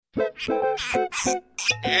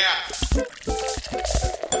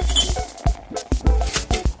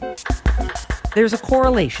There's a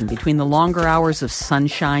correlation between the longer hours of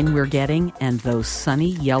sunshine we're getting and those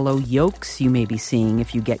sunny yellow yolks you may be seeing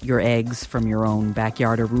if you get your eggs from your own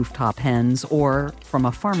backyard or rooftop hens or from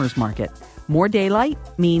a farmer's market. More daylight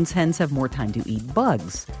means hens have more time to eat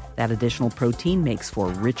bugs. That additional protein makes for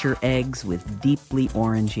richer eggs with deeply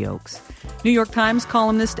orange yolks. New York Times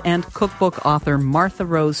columnist and cookbook author Martha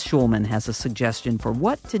Rose Shulman has a suggestion for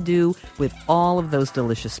what to do with all of those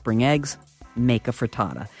delicious spring eggs. Make a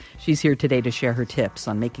frittata. She's here today to share her tips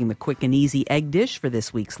on making the quick and easy egg dish for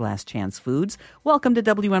this week's Last Chance Foods. Welcome to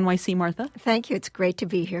WNYC, Martha. Thank you. It's great to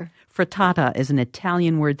be here. Frittata is an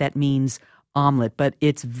Italian word that means omelet, but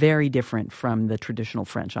it's very different from the traditional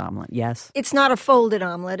French omelet, yes? It's not a folded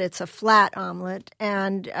omelet. It's a flat omelet.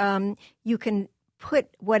 And you can put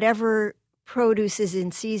whatever produce is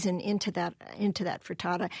in season into that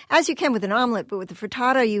frittata, as you can with an omelet. But with the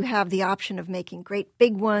frittata, you have the option of making great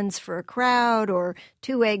big ones for a crowd or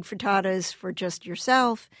 2-egg frittatas for just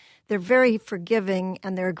yourself. They're very forgiving,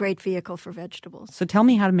 and they're a great vehicle for vegetables. So tell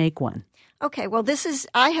me how to make one. Okay, well,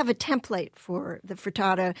 I have a template for the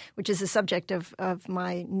frittata, which is the subject of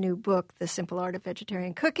my new book, The Simple Art of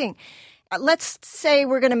Vegetarian Cooking. Let's say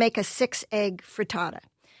we're going to make a 6-egg frittata.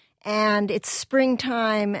 And it's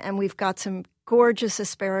springtime, and we've got some gorgeous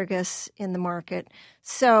asparagus in the market.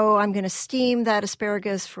 So I'm going to steam that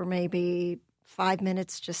asparagus for maybe 5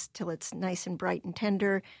 minutes, just till it's nice and bright and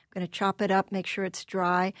tender. I'm going to chop it up, make sure it's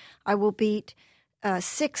dry. I will beat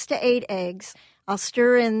 6 to 8 eggs. I'll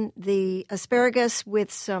stir in the asparagus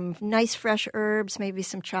with some nice fresh herbs, maybe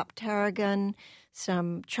some chopped tarragon,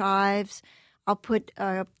 some chives. I'll put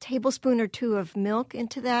a tablespoon or 2 of milk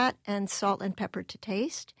into that and salt and pepper to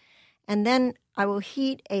taste. And then I will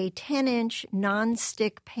heat a 10-inch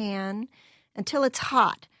nonstick pan until it's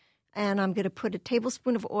hot. And I'm going to put a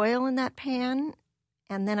tablespoon of oil in that pan,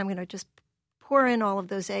 and then I'm going to just pour in all of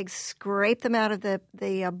those eggs, scrape them out of the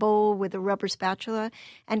bowl with a rubber spatula,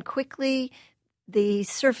 and quickly the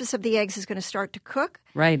surface of the eggs is going to start to cook.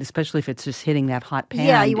 Right, especially if it's just hitting that hot pan.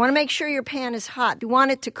 Yeah, you want to make sure your pan is hot. You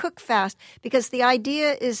want it to cook fast, because the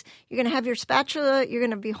idea is you're going to have your spatula, you're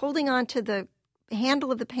going to be holding on to the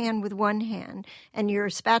handle of the pan with one hand and your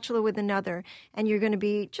spatula with another, and you're going to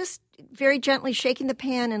be just very gently shaking the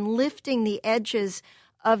pan and lifting the edges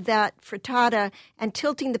of that frittata and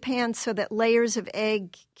tilting the pan so that layers of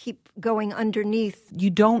egg keep going underneath. You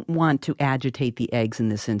don't want to agitate the eggs in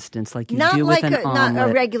this instance like you not do like with an omelet. Not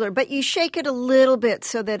a regular, but you shake it a little bit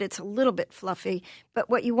so that it's a little bit fluffy. But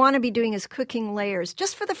what you want to be doing is cooking layers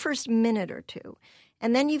just for the first minute or two.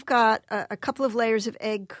 And then you've got a couple of layers of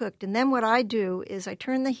egg cooked. And then what I do is I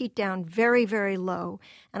turn the heat down very, very low,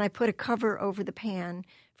 and I put a cover over the pan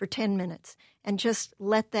for 10 minutes and just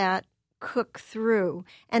let that cook through.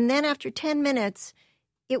 And then after 10 minutes,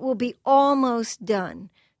 it will be almost done.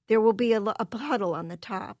 There will be a puddle on the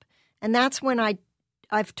top. And that's when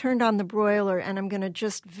I've turned on the broiler, and I'm going to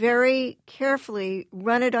just very carefully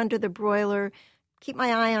run it under the broiler, keep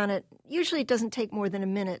my eye on it. Usually it doesn't take more than a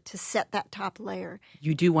minute to set that top layer.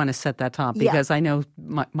 You do want to set that top, because I know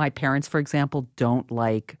my parents, for example, don't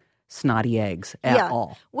like snotty eggs at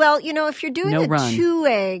all. Well, if you're doing a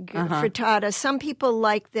 2-egg frittata, some people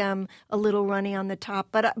like them a little runny on the top.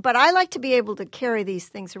 But I like to be able to carry these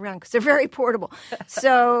things around because they're very portable.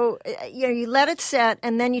 So, you let it set,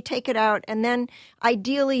 and then you take it out, and then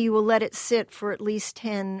ideally you will let it sit for at least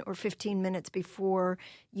 10 or 15 minutes before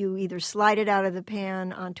you either slide it out of the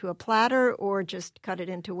pan onto a platter or just cut it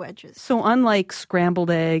into wedges. So unlike scrambled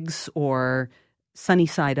eggs or sunny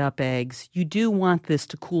side up eggs, you do want this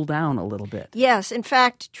to cool down a little bit. Yes. In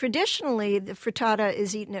fact, traditionally, the frittata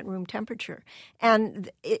is eaten at room temperature. And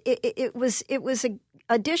it was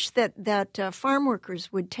a dish that farm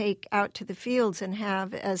workers would take out to the fields and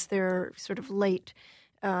have as their sort of late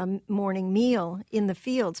morning meal in the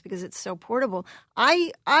fields because it's so portable.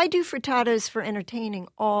 I do frittatas for entertaining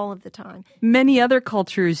all of the time. Many other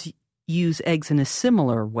cultures use eggs in a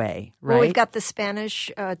similar way, right? Well, we've got the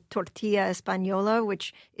Spanish tortilla española,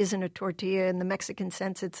 which isn't a tortilla in the Mexican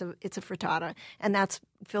sense. It's a frittata, and that's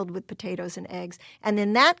filled with potatoes and eggs. And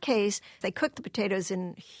in that case, they cook the potatoes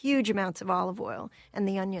in huge amounts of olive oil and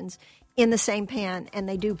the onions in the same pan, and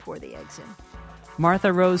they do pour the eggs in.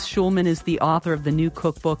 Martha Rose Shulman is the author of the new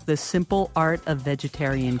cookbook, The Simple Art of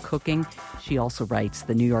Vegetarian Cooking. She also writes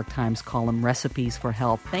the New York Times column, Recipes for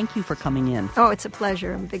Health. Thank you for coming in. Oh, it's a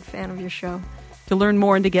pleasure. I'm a big fan of your show. To learn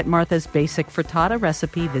more and to get Martha's basic frittata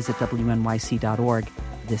recipe, visit WNYC.org.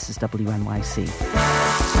 This is WNYC.